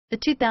The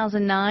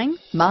 2009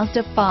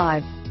 Mazda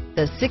 5.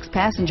 The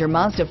 6-passenger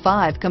Mazda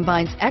 5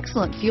 combines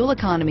excellent fuel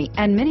economy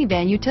and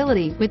minivan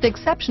utility with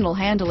exceptional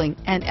handling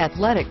and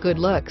athletic good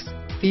looks.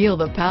 Feel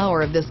the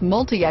power of this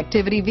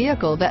multi-activity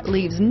vehicle that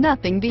leaves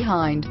nothing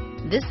behind.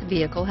 This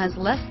vehicle has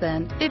less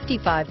than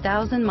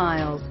 55,000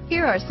 miles.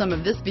 Here are some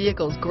of this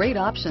vehicle's great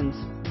options: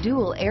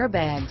 dual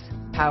airbags,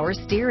 power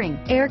steering,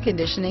 air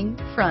conditioning,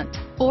 front,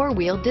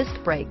 4-wheel disc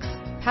brakes,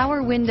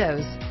 power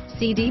windows,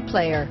 CD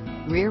player,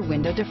 rear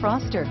window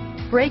defroster,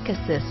 brake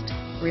assist,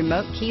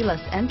 remote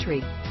keyless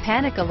entry,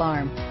 panic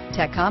alarm,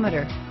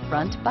 tachometer,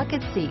 front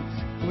bucket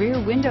seats,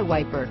 rear window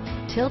wiper,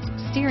 tilt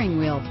steering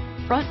wheel,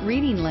 front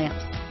reading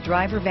lamps,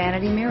 driver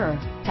vanity mirror,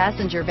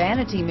 passenger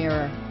vanity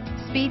mirror,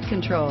 speed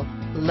control,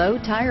 low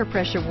tire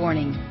pressure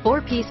warning,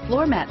 4-piece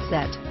floor mat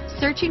set.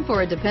 Searching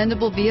for a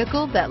dependable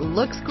vehicle that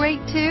looks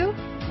great too?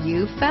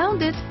 You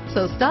found it,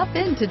 so stop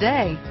in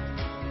today.